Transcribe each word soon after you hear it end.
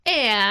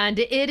And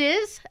it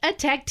is a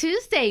Tech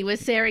Tuesday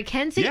with Sarah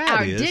Kuenzi,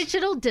 our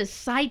digital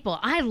disciple.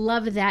 I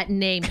love that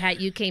name,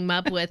 Pat, you came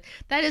up with.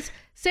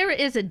 Sarah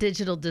is a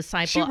digital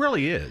disciple. She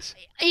really is.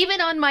 Even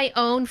on my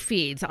own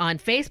feeds. On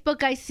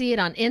Facebook, I see it.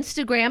 On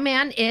Instagram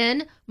and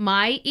in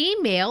my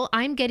email,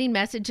 I'm getting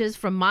messages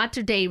from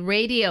Mater Dei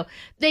Radio.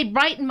 They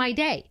brighten my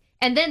day.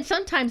 And then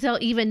sometimes I'll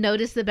even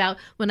notice about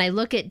when I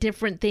look at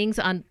different things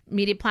on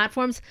media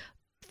platforms,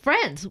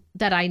 friends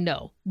that I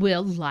know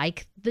will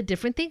like the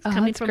different things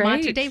coming from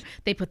Mater Dei.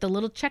 They put the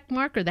little check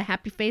mark or the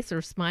happy face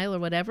or smile or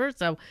whatever.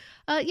 So,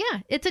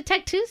 it's a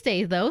Tech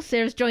Tuesday, though.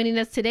 Sarah's joining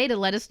us today to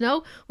let us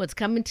know what's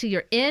coming to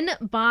your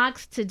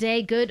inbox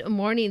today. Good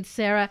morning,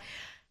 Sarah.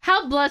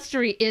 How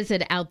blustery is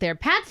it out there?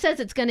 Pat says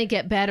it's going to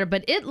get better,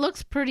 but it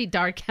looks pretty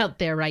dark out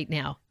there right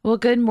now. Well,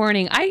 good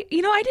morning. I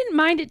didn't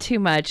mind it too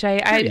much.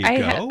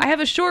 I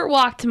have a short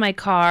walk to my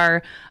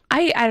car.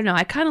 I don't know.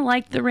 I kind of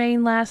liked the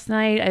rain last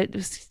night.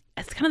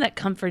 It's kind of that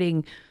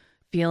comforting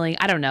feeling.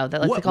 I don't know.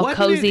 That it's all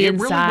cozy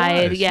inside.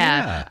 Really was.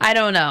 Yeah. I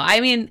don't know.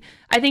 I mean,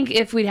 I think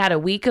if we'd had a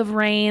week of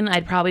rain,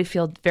 I'd probably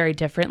feel very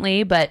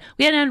differently. But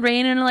we hadn't had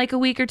rain in like a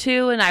week or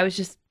two, and I was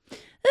just,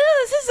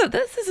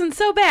 this isn't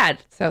so bad.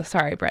 So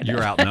sorry, Brenda.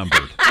 You're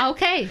outnumbered.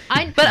 Okay.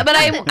 But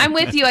I'm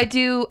with you. I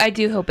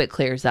do hope it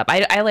clears up.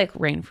 I like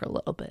rain for a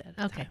little bit.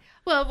 Okay.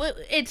 Well,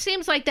 it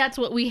seems like that's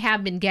what we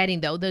have been getting,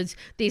 though.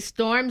 These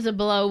storms will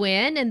blow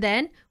in, and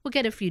then we'll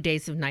get a few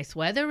days of nice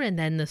weather, and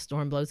then the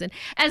storm blows in.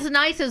 As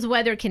nice as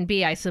weather can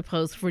be, I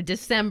suppose, for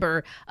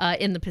December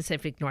in the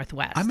Pacific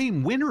Northwest. I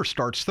mean, winter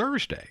starts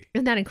Thursday.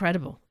 Isn't that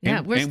incredible?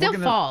 Yeah, we're still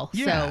fall.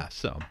 Yeah,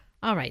 so.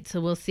 All right, so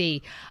we'll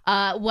see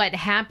what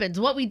happens.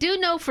 What we do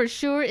know for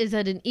sure is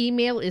that an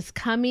email is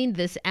coming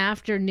this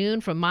afternoon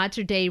from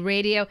Mater Dei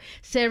Radio.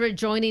 Sarah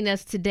joining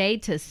us today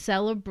to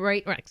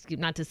celebrate,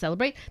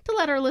 to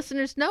let our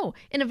listeners know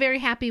in a very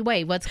happy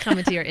way what's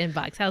coming to your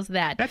inbox. How's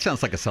that? That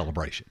sounds like a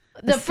celebration.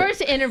 The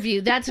first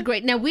interview, that's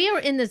great. Now, we are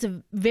in this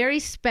very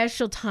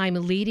special time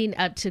leading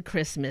up to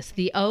Christmas,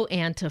 the O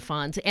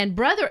Antiphons. And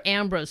Brother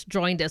Ambrose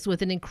joined us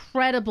with an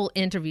incredible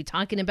interview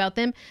talking about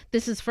them.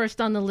 This is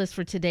first on the list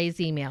for today's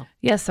email.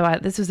 Yes, so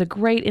this was a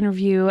great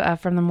interview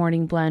from the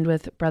Morning Blend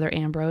with Brother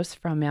Ambrose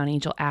from Mount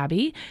Angel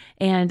Abbey.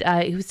 And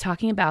he was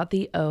talking about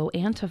the O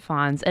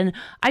Antiphons. And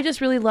I just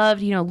really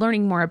loved,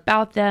 learning more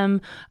about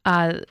them.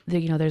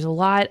 There's a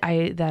lot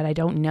that I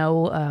don't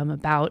know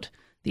about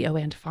the O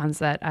Antiphons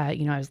that, I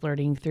was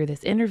learning through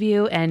this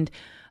interview. And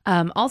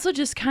also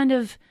just kind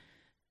of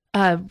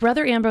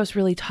Brother Ambrose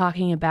really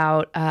talking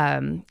about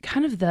kind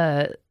of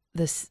the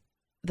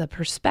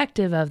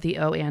perspective of the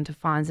O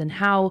Antiphons and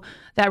how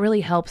that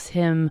really helps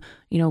him,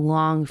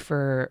 long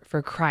for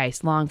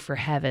Christ, long for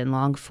heaven,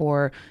 long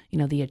for,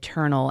 the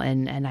eternal.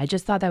 And I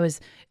just thought that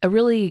was a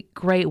really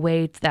great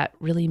way that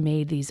really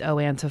made these O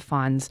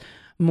Antiphons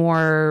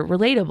more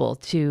relatable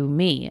to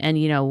me and,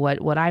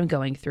 what I'm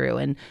going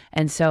through.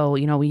 And so,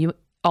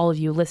 all of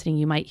you listening,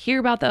 you might hear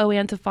about the O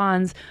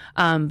Antiphons,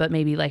 but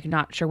maybe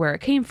not sure where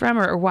it came from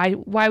or why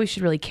we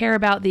should really care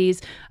about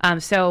these.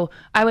 So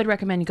I would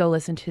recommend you go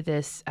listen to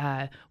this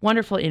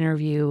wonderful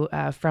interview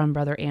from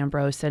Brother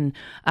Ambrose. And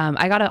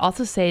I got to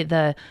also say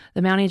the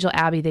Mount Angel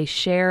Abbey, they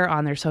share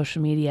on their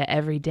social media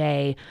every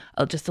day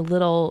just a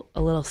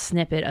little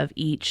snippet of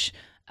each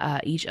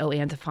O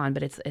Antiphon,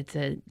 but it's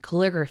a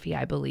calligraphy,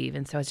 I believe.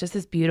 And so it's just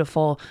this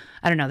beautiful,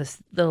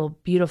 this little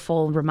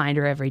beautiful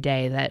reminder every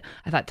day that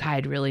I thought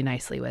tied really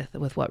nicely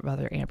with what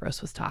Brother Ambrose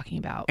was talking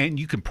about. And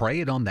you can pray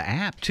it on the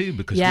app too,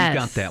 because we've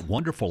got that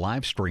wonderful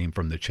live stream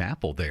from the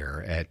chapel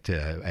there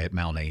at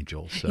Mount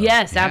Angel. So,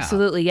 yes,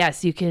 absolutely.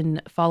 Yes, you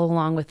can follow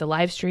along with the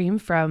live stream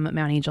from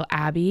Mount Angel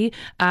Abbey.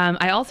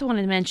 I also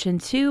wanted to mention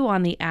too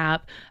on the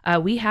app,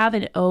 we have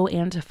an O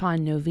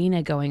Antiphon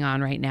novena going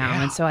on right now.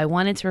 Yeah. And so I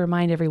wanted to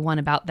remind everyone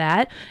about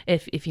that.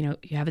 If you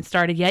haven't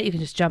started yet, you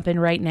can just jump in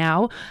right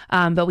now.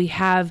 But we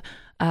have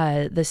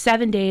the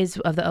 7 days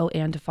of the O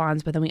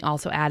Antiphons, but then we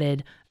also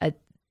added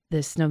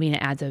this novena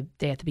adds a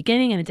day at the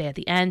beginning and a day at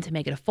the end to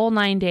make it a full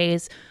 9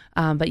 days.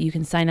 But you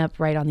can sign up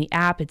right on the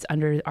app. It's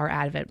under our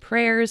Advent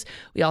prayers.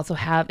 We also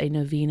have a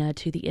novena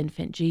to the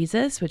infant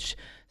Jesus, which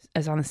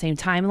is on the same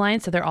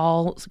timeline. So they're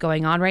all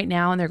going on right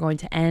now, and they're going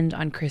to end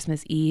on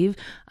Christmas Eve.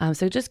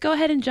 So just go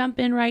ahead and jump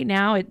in right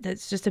now.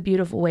 It's just a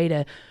beautiful way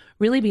to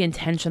really be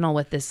intentional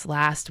with this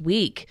last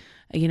week,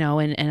 and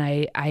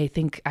I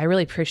think I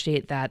really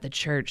appreciate that the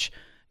church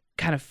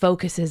kind of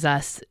focuses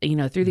us,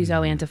 through these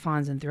O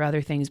Antiphons and through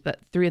other things, but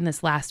through in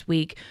this last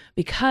week,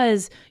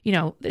 because,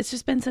 it's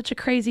just been such a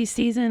crazy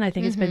season. I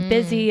think it's been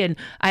busy. And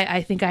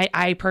I think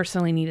I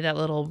personally needed that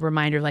little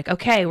reminder,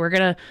 okay, we're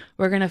going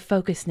to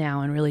focus now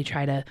and really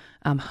try to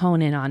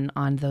hone in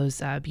on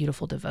those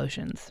beautiful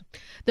devotions.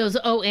 Those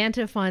O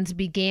Antiphons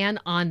began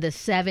on the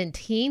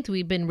 17th.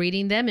 We've been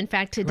reading them. In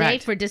fact, today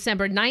for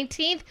December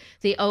 19th,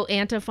 the O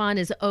Antiphon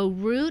is O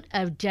root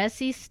of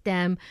Jesse's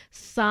stem,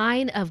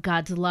 sign of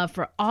God's love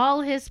for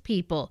all his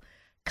people.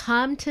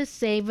 Come to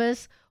save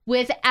us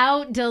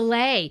without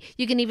delay.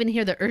 You can even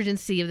hear the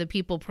urgency of the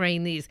people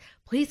praying these.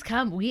 Please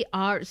come. We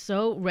are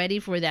so ready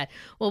for that.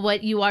 Well,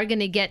 what you are going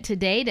to get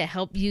today to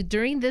help you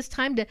during this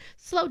time to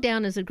slow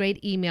down is a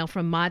great email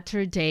from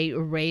Mater Dei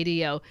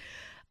Radio.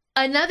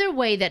 Another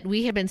way that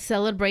we have been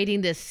celebrating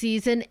this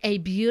season, a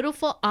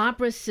beautiful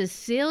opera,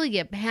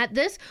 Cecilia.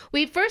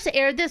 We first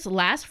aired this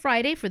last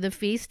Friday for the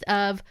feast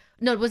of,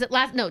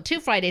 2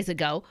 Fridays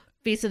ago,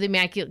 Feast of the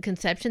Immaculate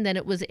Conception. Then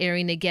it was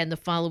airing again the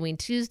following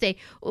Tuesday.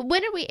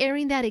 When are we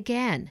airing that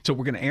again? So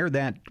we're going to air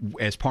that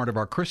as part of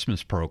our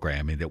Christmas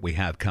programming that we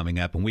have coming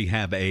up. And we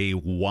have a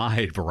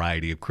wide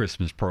variety of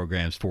Christmas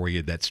programs for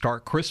you that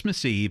start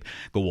Christmas Eve,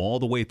 go all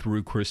the way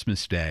through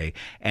Christmas Day.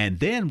 And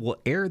then we'll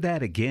air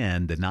that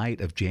again the night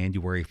of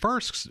January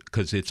 1st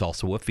because it's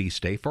also a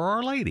feast day for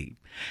Our Lady.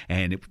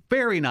 And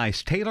very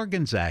nice. Taylor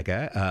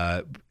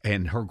Gonzaga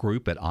and her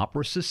group at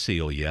Opera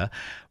Cecilia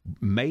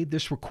made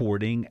this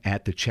recording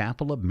at the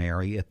Chapel of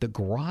Mary at the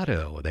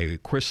Grotto.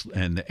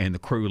 And the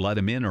crew let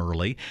them in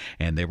early,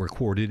 and they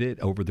recorded it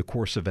over the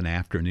course of an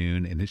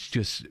afternoon. And it's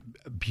just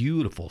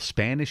beautiful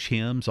Spanish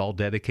hymns, all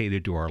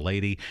dedicated to Our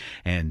Lady,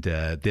 and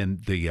then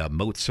the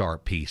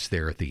Mozart piece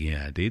there at the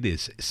end. It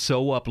is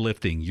so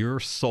uplifting. Your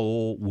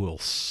soul will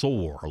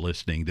soar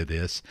listening to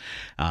this.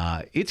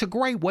 It's a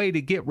great way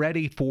to get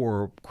ready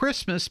for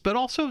Christmas, but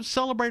also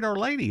celebrate Our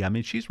Lady. I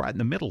mean, she's right in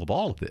the middle of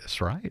all of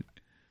this, right?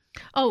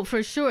 Oh,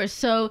 for sure.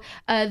 So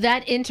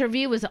that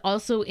interview was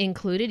also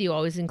included. You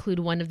always include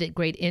one of the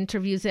great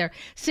interviews there.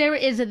 Sarah,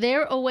 is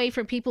there a way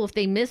for people, if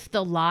they miss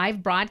the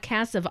live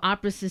broadcast of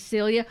Opera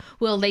Cecilia,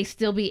 will they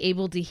still be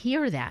able to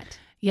hear that?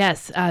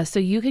 Yes. So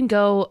you can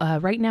go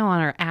right now on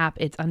our app.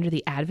 It's under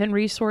the Advent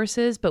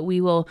resources, but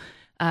we will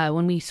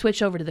when we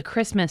switch over to the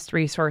Christmas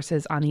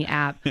resources on the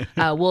app,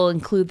 we'll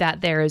include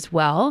that there as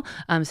well.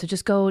 So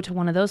just go to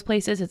one of those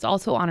places. It's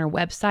also on our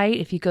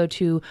website. If you go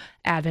to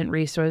Advent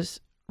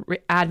resources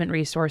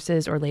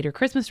or later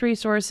Christmas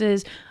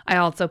resources, I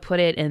also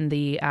put it in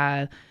the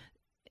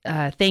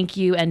thank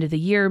you end of the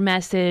year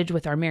message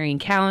with our Marian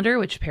calendar,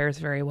 which pairs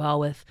very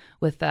well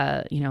with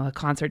a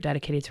concert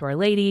dedicated to Our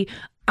Lady.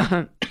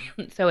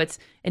 So it's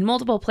in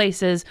multiple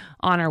places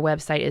on our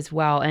website as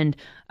well. And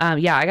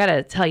I got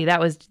to tell you,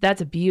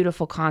 that's a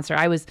beautiful concert.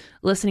 I was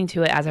listening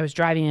to it as I was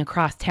driving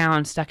across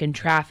town, stuck in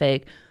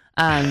traffic,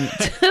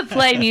 to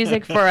play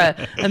music for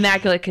a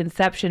Immaculate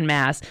Conception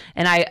Mass.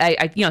 And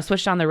I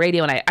switched on the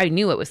radio, and I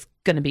knew it was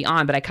going to be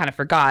on, but I kind of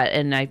forgot.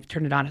 And I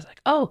turned it on. I was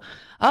like,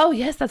 oh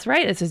yes, that's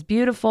right. This is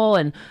beautiful.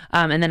 And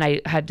then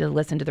I had to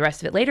listen to the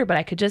rest of it later, but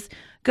I could just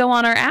go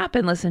on our app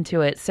and listen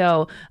to it.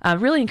 So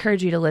really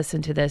encourage you to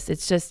listen to this.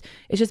 It's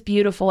just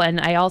beautiful. And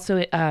I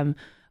also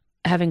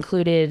have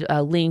included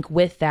a link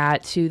with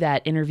that to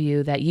that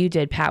interview that you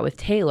did, Pat, with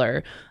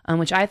Taylor,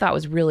 which I thought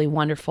was really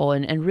wonderful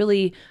and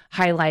really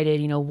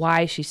highlighted,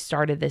 why she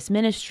started this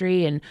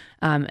ministry and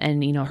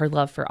her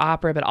love for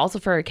opera, but also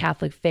for her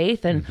Catholic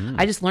faith. And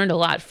I just learned a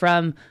lot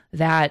from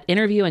that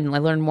interview, and I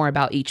learned more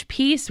about each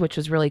piece, which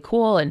was really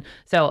cool. And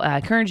so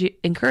I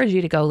encourage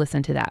you to go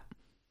listen to that.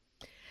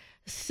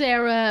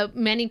 Sarah,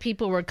 many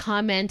people were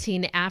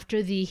commenting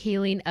after the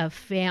Healing of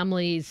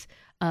Families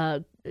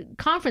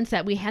conference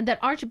that we had that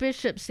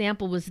Archbishop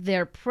Sample was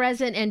there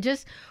present and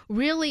just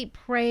really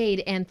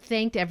prayed and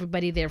thanked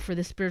everybody there for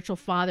the spiritual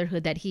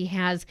fatherhood that he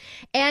has.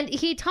 And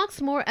he talks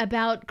more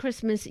about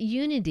Christmas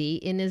unity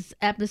in his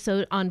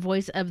episode on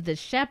Voice of the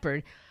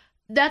Shepherd.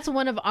 That's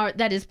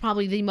that is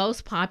probably the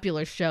most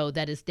popular show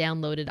that is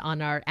downloaded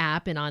on our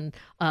app and on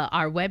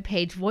our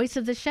webpage, Voice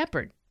of the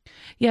Shepherd.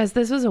 Yes,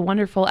 this was a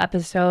wonderful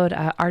episode.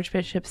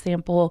 Archbishop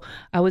Sample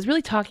was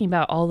really talking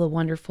about all the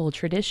wonderful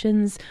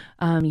traditions,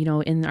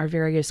 in our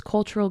various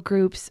cultural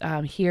groups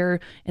here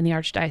in the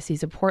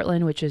Archdiocese of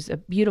Portland, which is a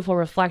beautiful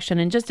reflection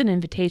and just an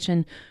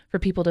invitation for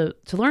people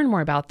to learn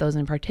more about those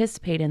and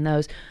participate in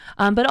those.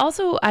 But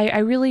also, I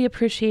really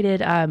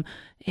appreciated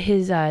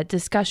his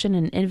discussion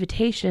and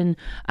invitation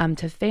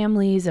to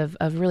families of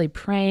really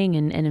praying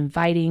and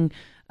inviting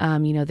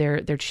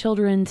their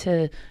children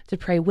to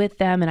pray with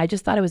them. And I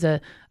just thought it was a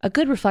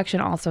good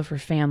reflection also for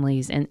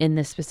families in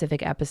this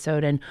specific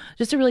episode, and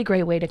just a really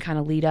great way to kind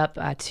of lead up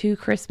to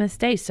Christmas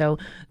Day. So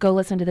go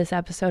listen to this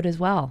episode as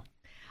well.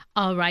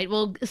 All right.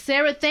 Well,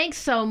 Sarah, thanks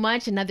so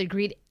much. Another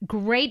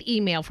great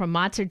email from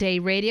Mater Dei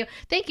Radio.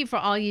 Thank you for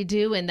all you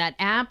do in that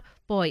app.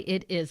 Boy,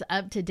 it is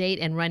up to date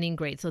and running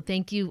great. So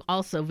thank you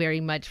also very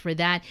much for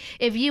that.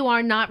 If you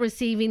are not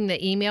receiving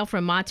the email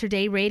from Mater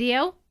Dei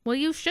Radio, well,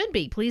 you should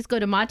be. Please go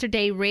to Mater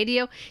Dei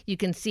Radio. You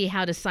can see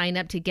how to sign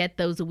up to get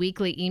those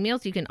weekly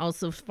emails. You can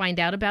also find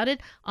out about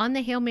it on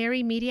the Hail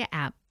Mary Media app.